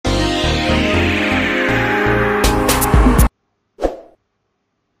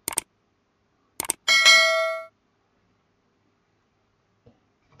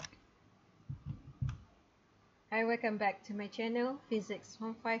Hi, welcome back to my channel, Physics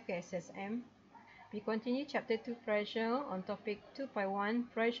 1.5 KSSM. We continue chapter 2 pressure on topic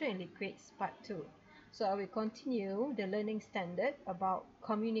 2.1 pressure in liquids part 2. So I will continue the learning standard about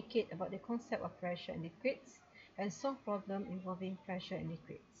communicate about the concept of pressure in liquids and solve problem involving pressure in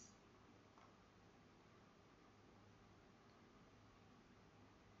liquids.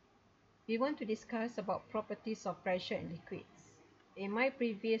 We want to discuss about properties of pressure in liquids. In my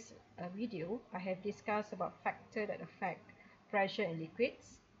previous video, I have discussed about factors that affect pressure in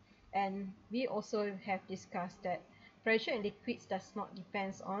liquids, and we also have discussed that pressure in liquids does not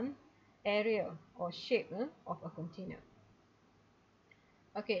depend on area or shape of a container.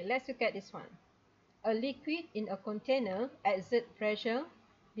 Okay, let's look at this one. A liquid in a container exerts pressure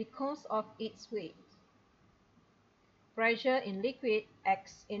because of its weight. Pressure in liquid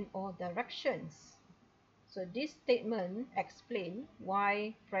acts in all directions. So this statement explains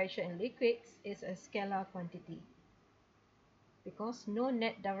why pressure in liquids is a scalar quantity, because no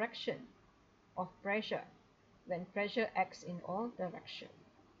net direction of pressure when pressure acts in all directions.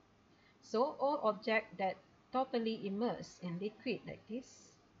 So all objects that totally immerse in liquid like this,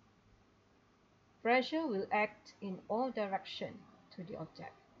 pressure will act in all directions to the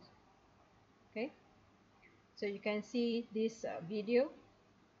object. Okay, so you can see this video.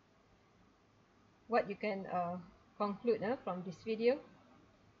 What you can conclude from this video.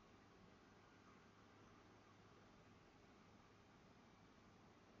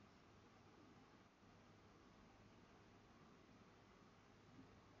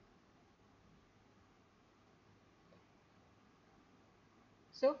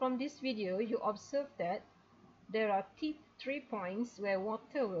 So from this video, you observe that there are three points where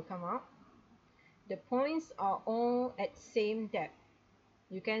water will come out. The points are all at same depth.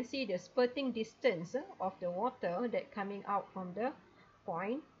 You can see the spurting distance of the water that coming out from the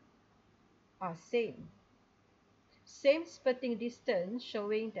point are same. Same spurting distance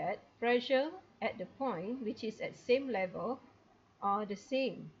showing that pressure at the point which is at same level are the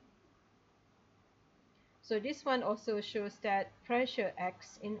same. So this one also shows that pressure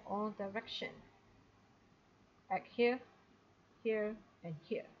acts in all directions. Act here, here, and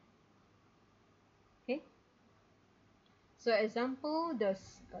here. Okay. So example, the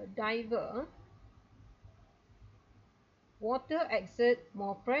diver, water exerts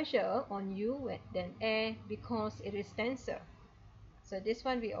more pressure on you than air because it is denser. So this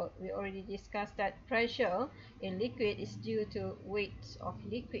one we already discussed that pressure in liquid is due to weight of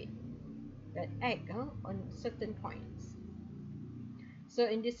liquid that act on certain points. So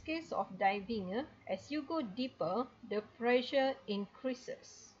in this case of diving, as you go deeper, the pressure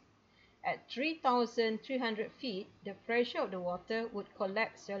increases. At 3,300 feet, the pressure of the water would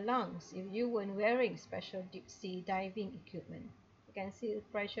collapse your lungs if you weren't wearing special deep sea diving equipment. You can see the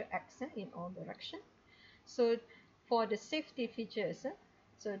pressure acts in all directions. So for the safety features,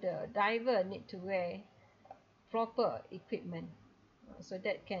 so the diver need to wear proper equipment so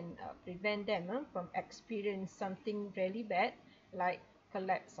that can prevent them from experiencing something really bad like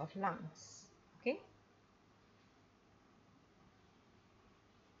collapse of lungs. Okay.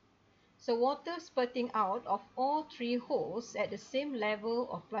 So water spurting out of all three holes at the same level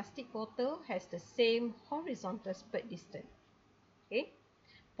of plastic bottle has the same horizontal spurt distance. Okay.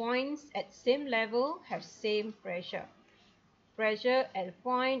 Points at same level have same pressure. Pressure at a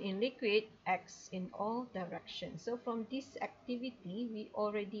point in liquid acts in all directions. So from this activity, we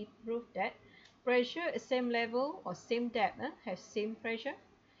already proved that pressure at same level or same depth has same pressure,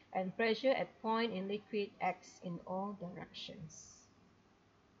 and pressure at point in liquid acts in all directions.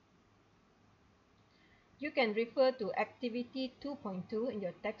 You can refer to activity 2.2 in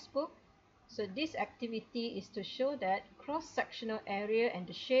your textbook. So this activity is to show that cross-sectional area and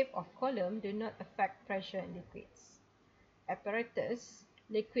the shape of column do not affect pressure in liquids. Apparatus,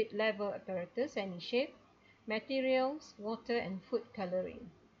 liquid level apparatus, any shape. Materials, water and food coloring.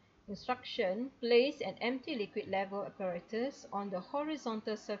 Instruction, place an empty liquid level apparatus on the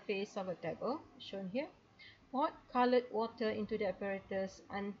horizontal surface of a table, shown here. Pour colored water into the apparatus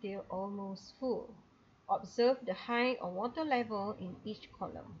until almost full. Observe the height of water level in each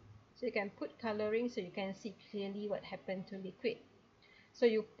column. So you can put coloring so you can see clearly what happened to liquid. So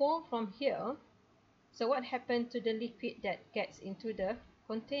you pour from here. So what happened to the liquid that gets into the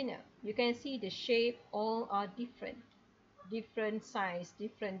container? You can see the shape all are different size,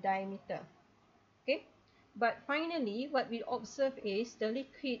 different diameter. Okay, but finally what we observe is the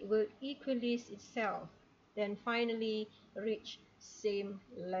liquid will equalize itself, then finally reach same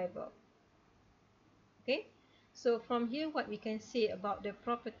level. Okay, so from here what we can say about the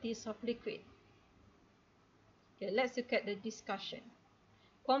properties of liquid. Okay, let's look at the discussion.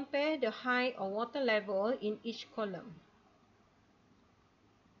 Compare the height or water level in each column.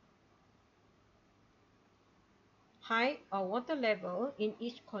 Height or water level in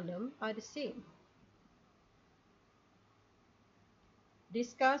each column are the same.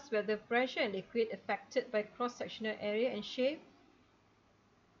 Discuss whether pressure and liquid affected by cross-sectional area and shape.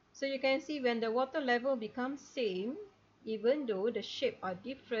 So you can see when the water level becomes same, even though the shape are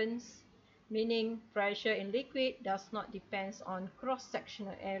different, meaning pressure in liquid does not depend on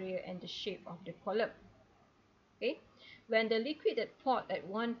cross-sectional area and the shape of the column. Okay, when the liquid that poured at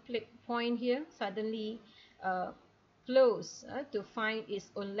one point here suddenly flows to find its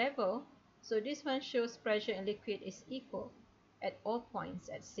own level, so this one shows pressure in liquid is equal at all points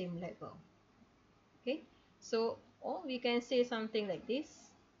at same level. Okay, so or we can say something like this: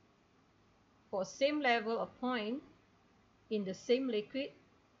 for same level of point in the same liquid,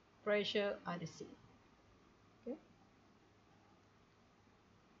 pressure are the same. Okay,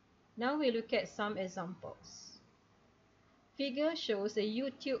 now we look at some examples. Figure shows a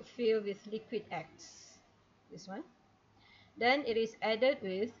U-tube filled with liquid X. This one. Then it is added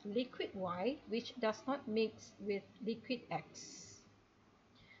with liquid Y, which does not mix with liquid X.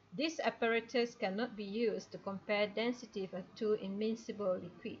 This apparatus cannot be used to compare density of two immiscible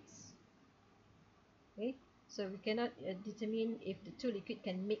liquids. Okay, so we cannot determine if the two liquids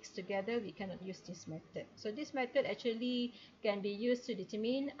can mix together. We cannot use this method. So this method actually can be used to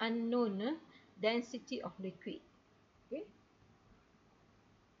determine unknown density of liquid. Okay.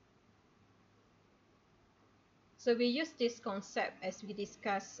 So we use this concept as we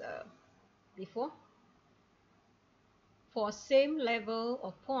discussed before. For same level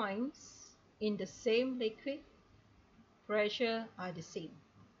of points in the same liquid, pressure are the same.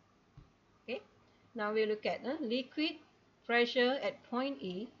 Okay. Now we look at liquid pressure at point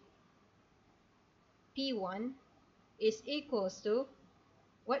A, P1 is equals to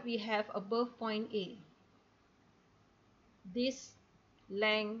what we have above point A. This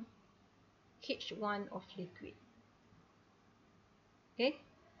length H1 of liquid. Okay.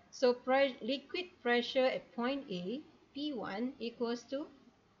 So liquid pressure at point A, P1 equals to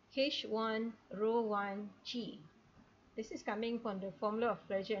H1 rho 1 G. This is coming from the formula of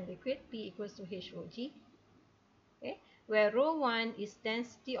pressure in liquid, P equals to H rho G. Okay, where rho 1 is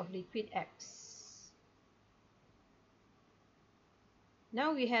density of liquid X.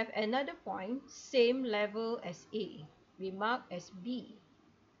 Now we have another point, same level as A. We mark as B.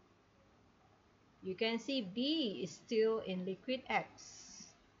 You can see B is still in liquid X,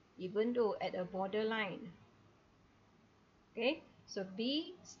 even though at a borderline. Okay, so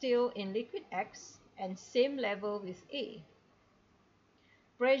B still in liquid X and same level with A.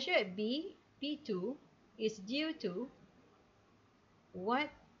 Pressure at B, P2, is due to what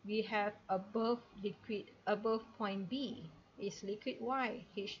we have above point B is liquid Y,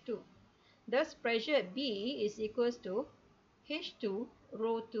 H2. Thus, pressure at B is equals to H2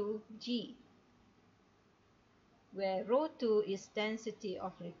 rho 2 G, where rho 2 is density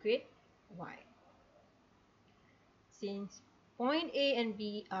of liquid Y. Since point A and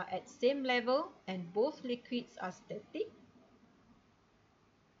B are at same level and both liquids are static,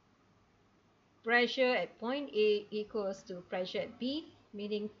 pressure at point A equals to pressure at B,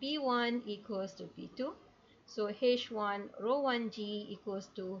 meaning P1 equals to P2. So H1 rho 1G equals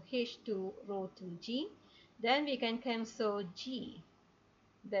to H2 rho 2G. Then we can cancel G.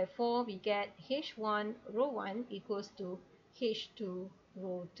 Therefore, we get H1 rho 1 equals to H2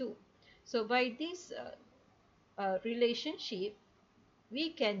 rho 2. So by this relationship,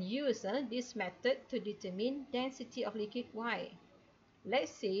 we can use this method to determine density of liquid Y.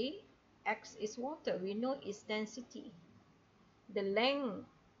 Let's say X is water. We know its density. The length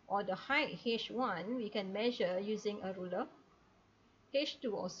or the height H1 we can measure using a ruler.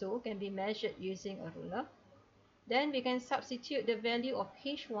 H2 also can be measured using a ruler. Then we can substitute the value of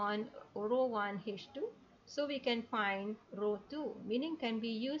H1 rho 1 H2. So we can find rho 2, meaning can be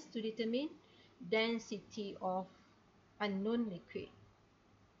used to determine density of unknown liquid.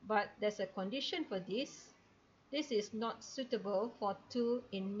 But there's a condition for this. This is not suitable for two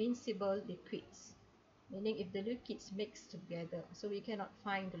immiscible liquids, meaning if the liquids mix together, so we cannot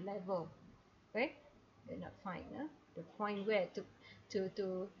find the level. Okay, we cannot find the point where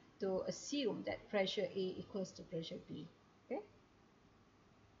to assume that pressure A equals to pressure B. Okay,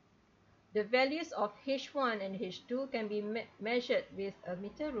 the values of H1 and H2 can be measured with a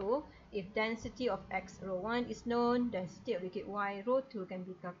meter rule. If density of X rho 1 is known, density of liquid Y rho 2 can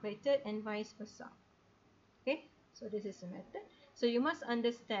be calculated, and vice versa. Okay, so this is the method. So you must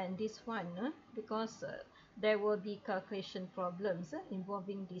understand this one because there will be calculation problems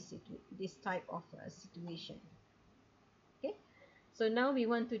involving this type of situation. Okay, So now we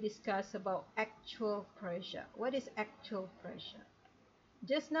want to discuss about actual pressure. What is actual pressure?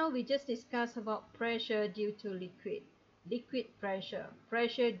 Just now we just discussed about pressure due to liquid pressure,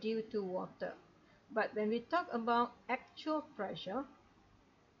 pressure due to water. But when we talk about actual pressure,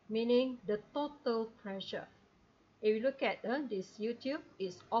 meaning the total pressure. If you look at this tube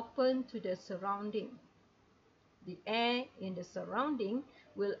is open to the surrounding. The air in the surrounding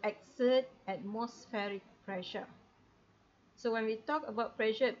will exert atmospheric pressure. So when we talk about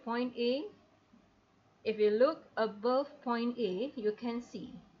pressure at point A, if you look above point A, you can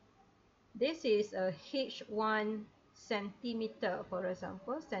see this is a H1 centimeter, for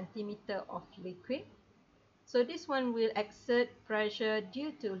example, centimeter of liquid. So this one will exert pressure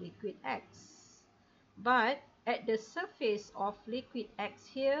due to liquid X. But at the surface of liquid X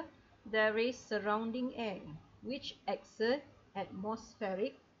here, there is surrounding air, which exert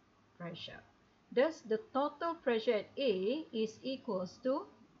atmospheric pressure. Thus, the total pressure at A is equals to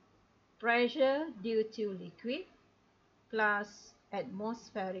pressure due to liquid plus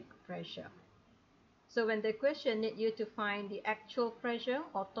atmospheric pressure. So when the question needs you to find the actual pressure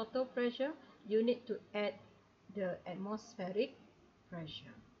or total pressure, you need to add the atmospheric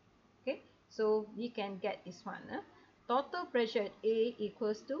pressure. Okay, so we can get this one. Total pressure at A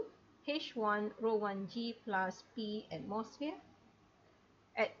equals to H1 rho 1g plus P atmosphere.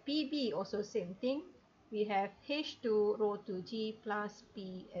 At PB also same thing. We have H2 rho 2g plus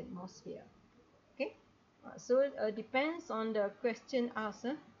P atmosphere. Okay, so depends on the question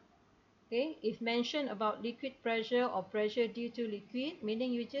asked. Okay, if mentioned about liquid pressure or pressure due to liquid,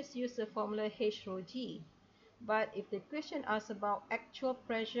 meaning you just use the formula H rho g. But if the question asks about actual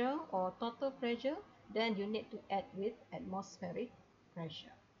pressure or total pressure, then you need to add with atmospheric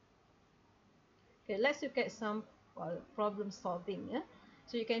pressure. Okay, let's look at some problem solving.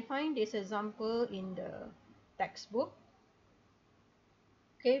 So you can find this example in the textbook.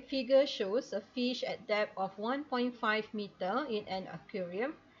 Okay, figure shows a fish at depth of 1.5 meter in an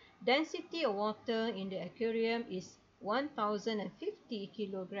aquarium. Density of water in the aquarium is 1050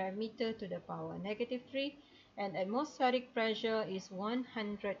 kilogram meter to the power negative 3 and atmospheric pressure is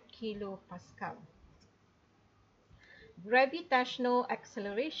 100 kilopascal. Gravitational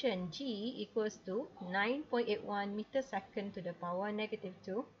acceleration g equals to 9.81 meter second to the power negative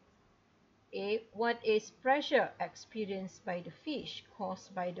 2. A. What is pressure experienced by the fish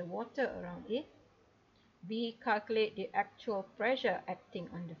caused by the water around it? B. Calculate the actual pressure acting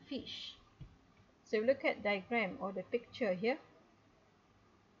on the fish. So look at diagram or the picture here.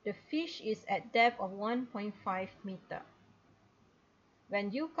 The fish is at depth of 1.5 meter. When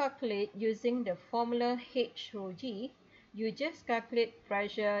you calculate using the formula H rho g, you just calculate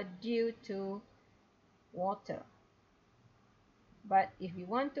pressure due to water. But if we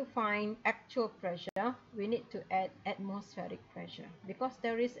want to find actual pressure, we need to add atmospheric pressure because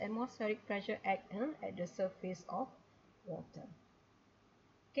there is atmospheric pressure at the surface of water.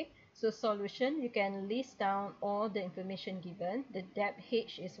 Okay, so solution, you can list down all the information given. The depth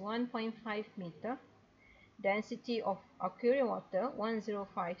H is 1.5 meter. Density of aquarium water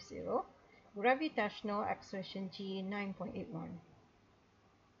 1050. Gravitational acceleration G 9.81.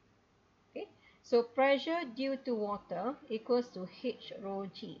 Okay, so pressure due to water equals to H rho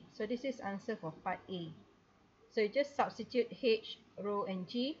G. So this is answer for part A. So you just substitute H, rho and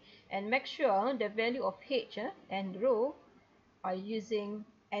G and make sure the value of H and rho are using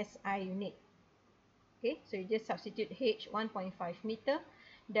SI unit. Okay, so you just substitute H 1.5 meter,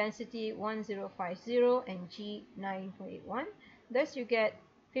 density 1050 and G 9.81. Thus you get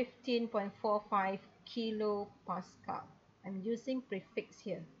 15.45 kilopascal. I'm using prefix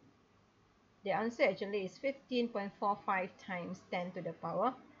here. The answer actually is 15.45 times 10 to the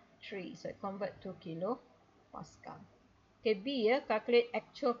power 3. So convert to kilopascal. Okay, B, calculate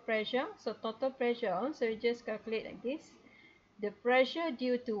actual pressure. So total pressure, so you just calculate like this. The pressure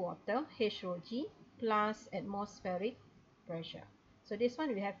due to water, H rho g, plus atmospheric pressure. So this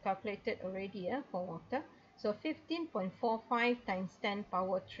one we have calculated already for water. So 15.45 times 10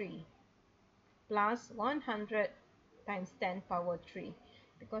 power 3 plus 100 times 10 power 3.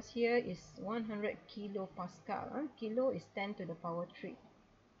 Because here is 100 kilopascal. Kilo is 10 to the power 3.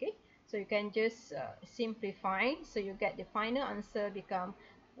 Okay, so you can just simplify. So you get the final answer become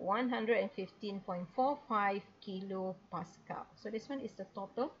 115.45 kilopascal. So this one is the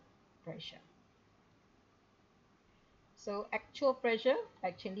total pressure. So actual pressure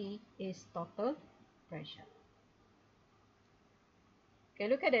actually is total pressure. Okay,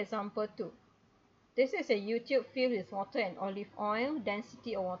 look at example 2. This is a U-tube filled with water and olive oil.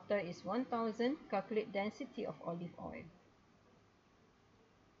 Density of water is 1000. Calculate density of olive oil.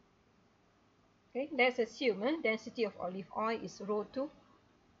 Okay, let's assume density of olive oil is rho 2.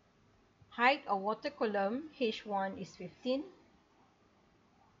 Height of water column H1 is 15.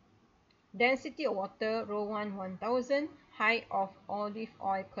 Density of water rho 1 1000. Height of olive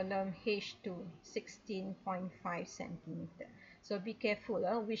oil column H2 16.5 centimeter. So be careful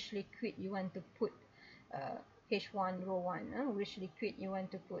which liquid you want to put H1 rho 1, which liquid you want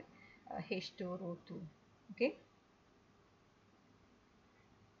to put H2 rho 2. Okay.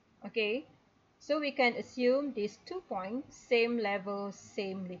 Okay, so we can assume these 2 points, same level,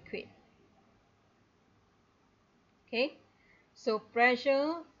 same liquid. Okay, so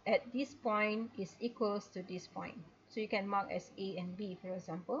pressure at this point is equals to this point. So you can mark as A and B, for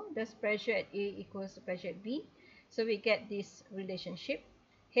example. Does pressure at A equals to pressure at B? So we get this relationship.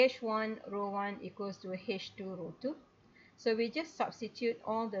 H1 rho 1 equals to H2 rho 2. So we just substitute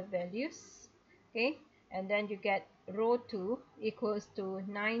all the values, okay, and then you get rho 2 equals to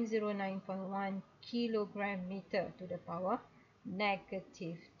 909.1 kilogram meter to the power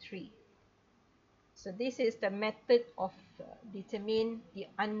negative 3. So this is the method of determine the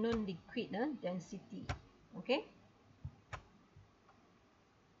unknown liquid density. Okay.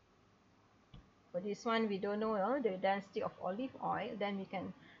 For this one, we don't know the density of olive oil. Then we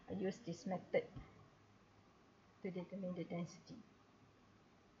can use this method to determine the density.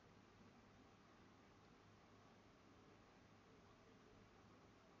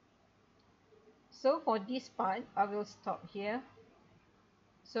 So for this part, I will stop here.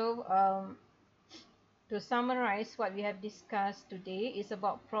 So to summarize what we have discussed today is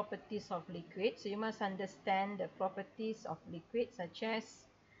about properties of liquid. So you must understand the properties of liquid, such as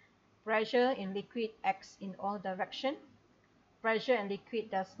pressure in liquid acts in all direction. Pressure in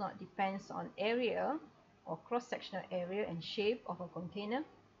liquid does not depend on area or cross-sectional area and shape of a container.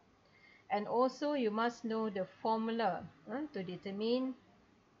 And also you must know the formula to determine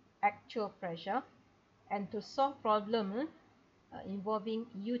actual pressure, and to solve problem involving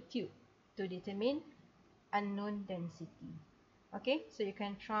U-tube to determine unknown density. Okay, so you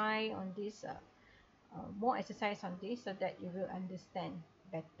can try on this more exercise on this so that you will understand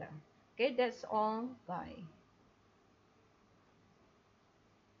better. Okay, that's all. Bye.